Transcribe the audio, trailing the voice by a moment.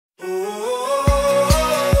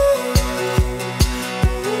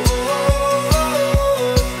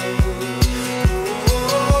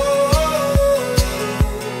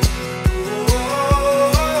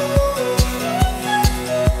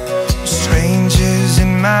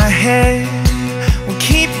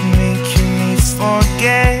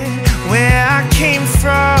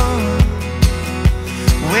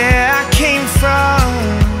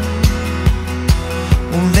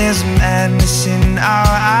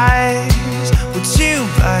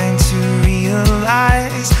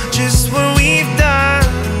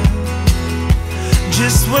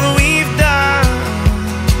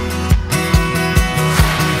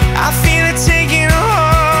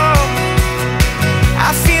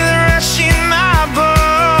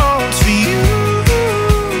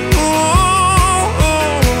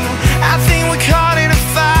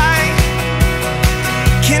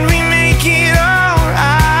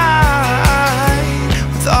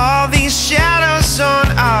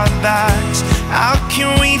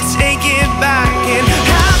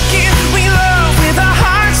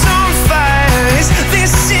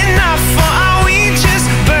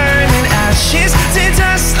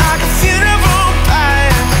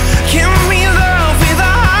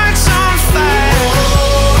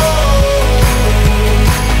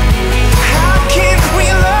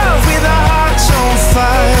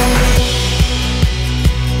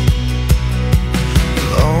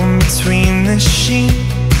between the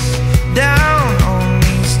sheets, down on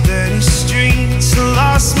these dirty streets. I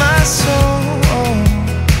lost my soul,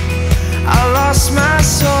 I lost my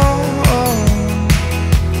soul.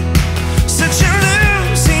 Such a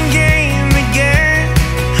losing game again,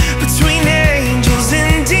 between angels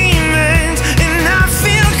and demons. And I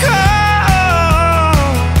feel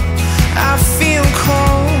cold, I feel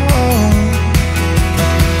cold.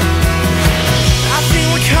 I think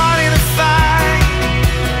we're caught in a fight.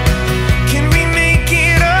 Can we make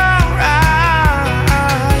it alright?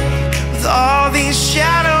 With all these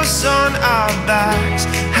shadows on our backs,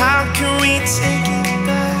 how can we take it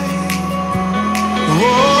back?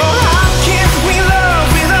 Whoa.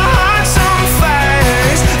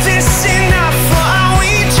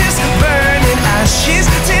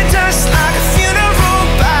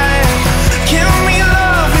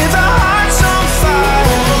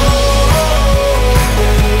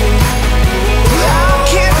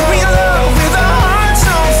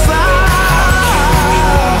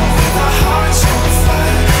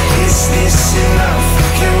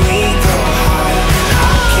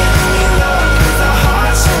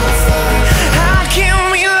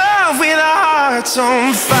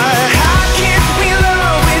 On fire. How can we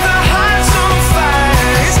love with our hearts on fire?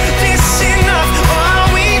 Is this enough, or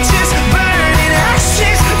are we just burning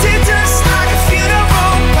ashes to dust like a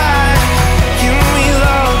funeral pyre? Can we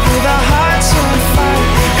love with our hearts on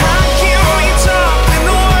fire? How can we talk when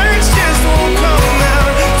the words just won't come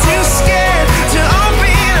out? Too scared to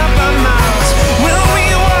open up our mouths. Will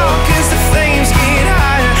we walk as the flames get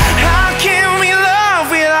higher? How can we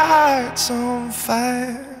love with our hearts on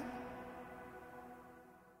fire?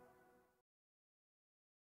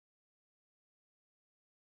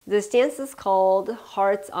 This dance is called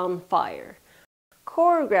Hearts on Fire.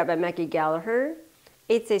 Choreographed by Maggie Gallagher.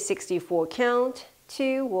 It's a 64 count,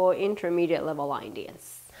 2 or intermediate level line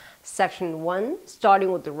dance. Section 1,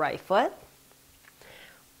 starting with the right foot.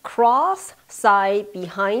 Cross, side,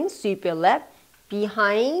 behind, sweep your left,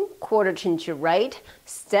 behind, quarter turn to right,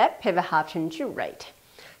 step, pivot half turn to right.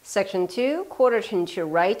 Section 2, quarter turn to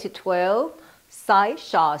right to 12, side,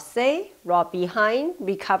 chassé, rock behind,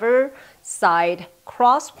 recover, side,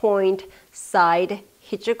 cross point, side,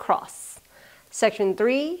 hitch across. Section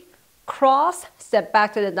 3, cross, step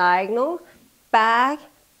back to the diagonal, back,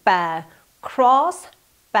 back, cross,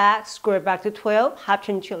 back, square back to 12, half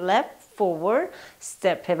turn to left, forward,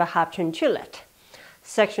 step, pivot, half turn to left.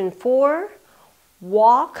 Section 4,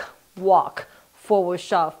 walk, walk, forward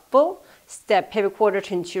shuffle, step, pivot, quarter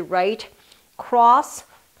turn to right, cross,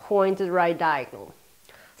 point to the right diagonal.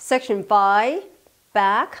 Section 5,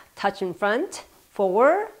 back, touch in front,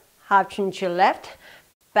 forward, half turn to left,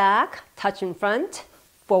 back, touch in front,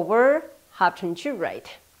 forward, half turn to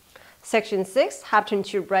right. Section 6, half turn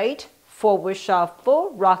to right, forward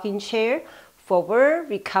shuffle, rocking chair, forward,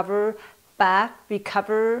 recover, back,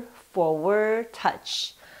 recover, forward,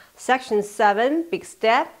 touch. Section 7, big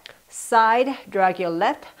step, side, drag your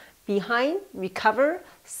left, behind, recover,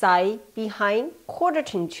 side, behind, quarter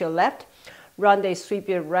turn to left, rounded sweep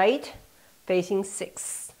your right, facing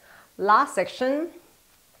 6. Last section,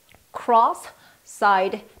 cross,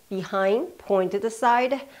 side, behind, point to the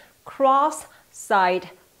side, cross, side,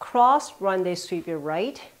 cross, rounded sweep your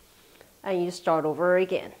right, and you start over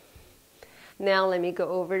again. Now let me go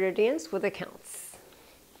over the dance with the counts.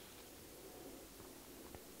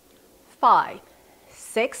 5,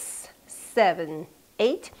 6, 7,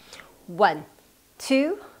 8. 1,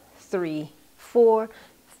 2, 3, 4,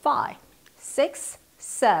 5, 6,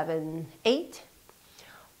 7, 8.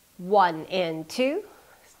 1 and 2,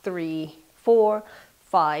 3, 4,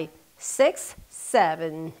 5, 6,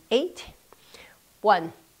 7, 8.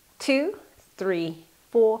 1, 2, 3,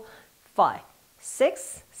 4, 5,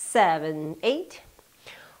 6, 7, 8.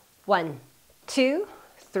 1, 2,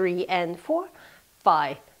 3 and 4,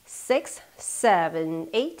 5, 6, 7,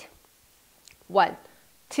 8. 1,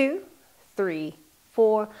 2, 3,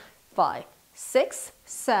 4, 5, 6,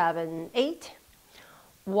 7, 8.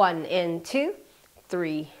 1 and 2,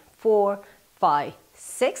 3, 4, 5,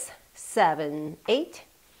 6, 7, 8.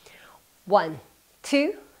 1,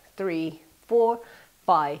 2, 3, 4,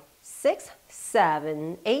 5, 6,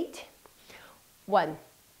 7, 8. 1,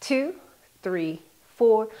 2, 3,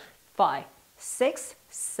 4, 5, 6,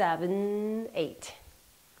 7, 8.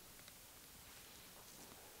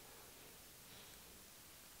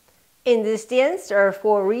 In this dance, there are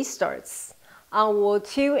 4 restarts. On wall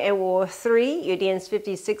 2 and wall 3, you dance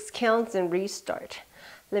 56 counts and restart.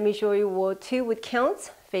 Let me show you wall 2 with counts,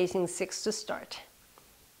 facing 6 to start.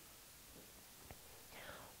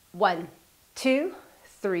 1, 2,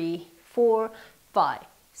 3, 4, 5,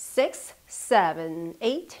 6, 7,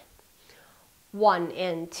 8. 1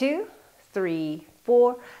 and 2, 3,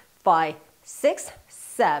 4, 5, 6,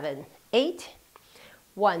 7, 8.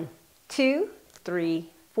 1, 2, 3,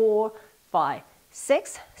 4, 5,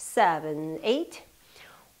 6, 7, 8.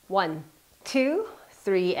 1, 2,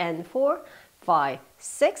 3 and 4, 5,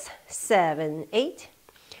 6, 7, 8.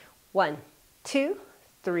 1, 2,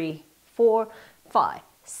 3, 4, 5,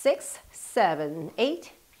 6, 7,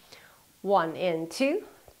 8. 1 and 2,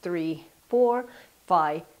 3, 4,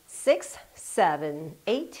 5, 6, 7,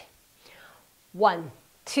 8. 1,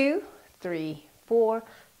 2, 3, 4,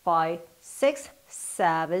 5, 6,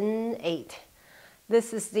 7, 8.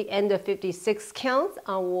 This is the end of 56 counts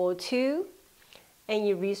on wall 2, and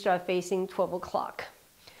you restart facing 12 o'clock.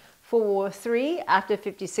 For wall 3, after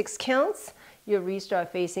 56 counts, you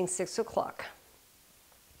restart facing 6 o'clock.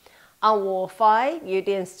 On wall 5, you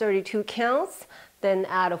dance 32 counts, then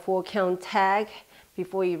add a 4-count tag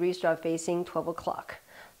before you restart facing 12 o'clock.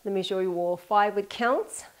 Let me show you wall 5 with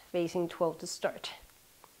counts, facing 12 to start.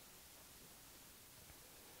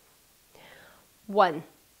 1,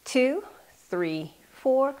 2, 3,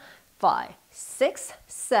 4, 5, 6,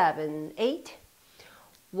 7, 8.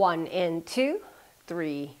 1 and 2,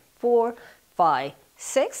 3, 4, 5,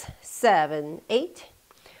 6, 7, 8.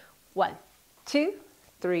 1, 2,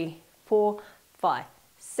 3, 4, 5,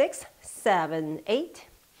 6, 7, 8.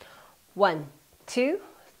 1, 2,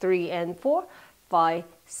 3 and 4, 5,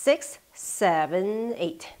 6, 7,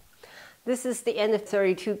 8. This is the end of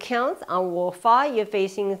 32 counts. On wall 5, you're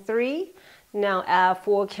facing 3. Now add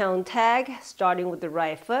 4-count tag, starting with the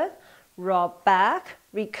right foot. Roll back,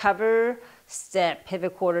 recover, step,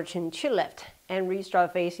 pivot quarter turn to left, and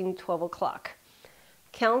restart facing 12 o'clock.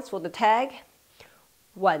 Counts for the tag.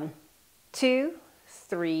 1, 2,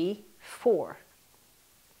 3, 4.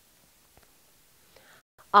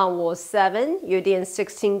 On wall 7, you dance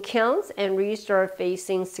 16 counts and restart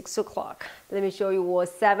facing 6 o'clock. Let me show you wall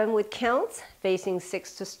 7 with counts, facing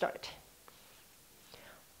 6 to start.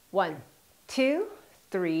 1, 2,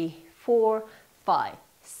 3, 4, 5,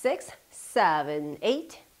 6, 7,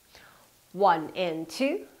 8. 1 and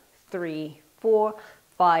 2, 3, 4,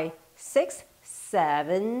 5, 6,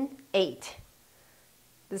 7, 8.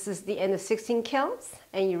 This is the end of 16 counts,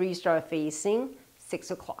 and you restart facing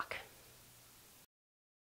 6 o'clock.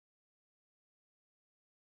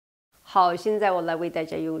 好，现在我来为大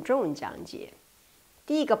家用中文讲解。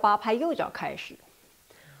第一个8拍右脚开始，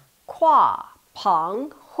胯旁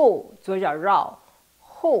后，左脚绕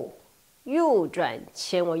后，右转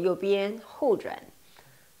前往右边后转。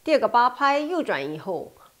第二个8拍右转以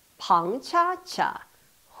后，旁恰恰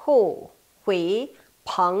后回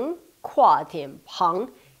旁跨点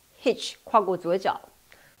旁 hitch 跨过左脚。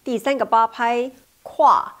第三个8拍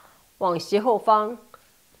跨往斜后方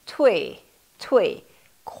退退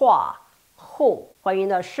跨后还原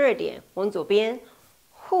到12点往左边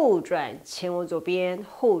后转前往左边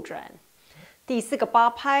后转。第四个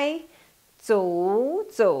8拍走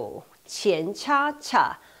走前恰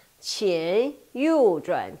恰前右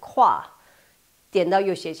转跨点到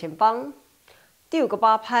右斜前方。第五个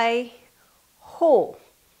8拍后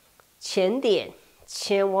前点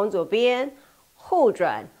前往左边后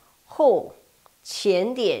转后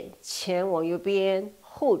前点前往右边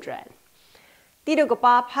后转。第六个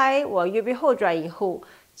8拍往右边后转以后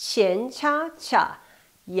前恰恰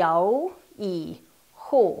摇以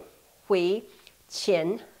后回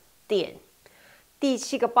前点。第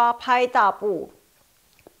7个8拍大步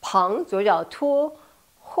旁左脚拖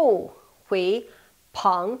后回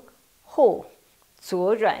旁后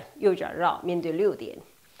左转右脚绕面对6点。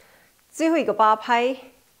最后一个8拍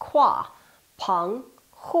跨旁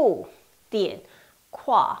后点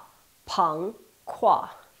跨旁跨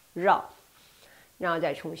绕，然后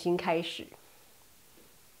再重新开始。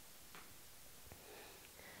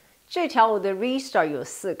这条我的 restart 有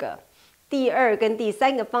4个，第2跟第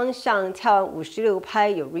3个方向跳完56拍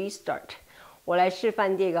有 restart。我来示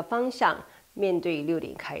范第2个方向，面对6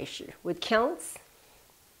点开始 with counts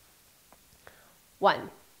 1,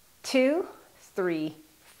 2, 3,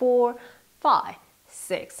 4, 5,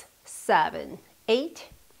 6, 7, 8.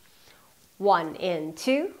 1 and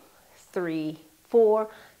 2, 3, 4,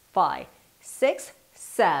 5, 6,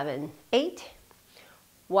 7, 8.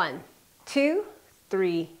 1, 2,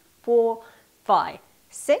 3, 4, 5,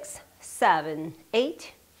 6, 7,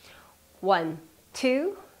 8. 1,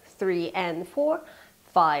 2, 3 and 4,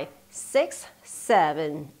 5, 6,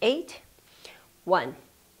 7, 8. 1,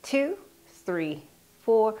 2, 3,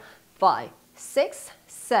 4, 5, 6,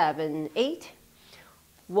 7, 8.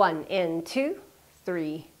 1 and 2,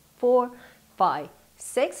 3, 4, 5,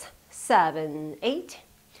 6, 7, 8.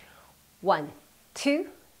 1, 2,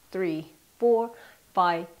 3, 4,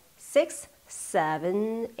 5, 6,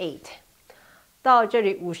 7 8。到这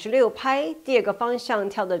里56拍，第二个方向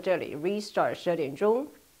跳到这里 ，restart 12点钟。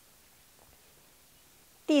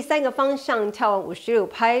第三个方向跳完56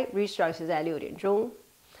拍 ，restart 是在6点钟。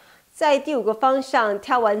在第五个方向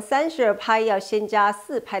跳完32拍，要先加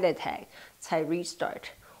4拍的 tag 才 restart。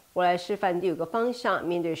我来示范第五个方向，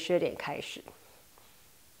面对12点开始。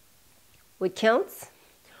We counts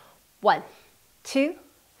 1, 2,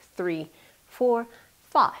 3, 4,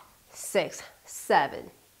 5, 6, 7,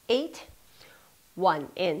 8. 1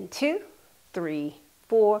 and 2, 3,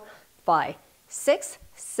 4, 5, 6,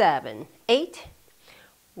 7, 8.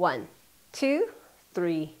 1, 2,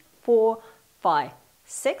 3, 4, 5,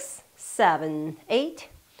 6, 7, 8.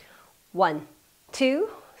 1, 2,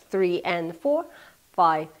 3 and 4,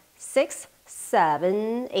 5, 6,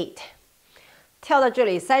 7, 8. 跳到这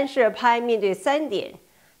里32拍，面对3点，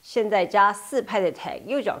现在加4拍的 tag，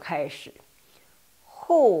 右脚开始，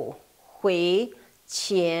后回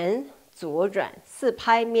前。左转4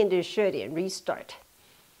拍，面对12点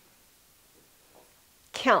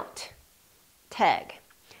restart。Count, tag,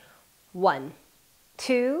 1,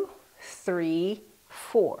 2, 3,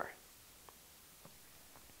 4。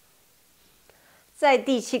在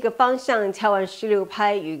第7个方向跳完16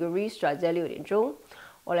拍，有一个 restart 在6点钟。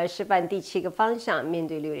我来示范第7个方向，面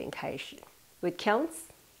对6点开始。With counts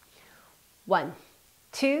 1,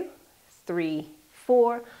 2, 3,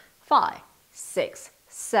 4, 5, 6,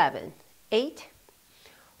 7. 8,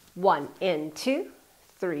 1 and 2,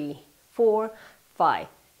 3, 4, 5,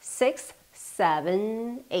 6,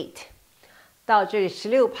 7, 8。到这里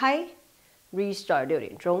16拍 ，restart 6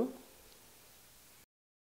点钟。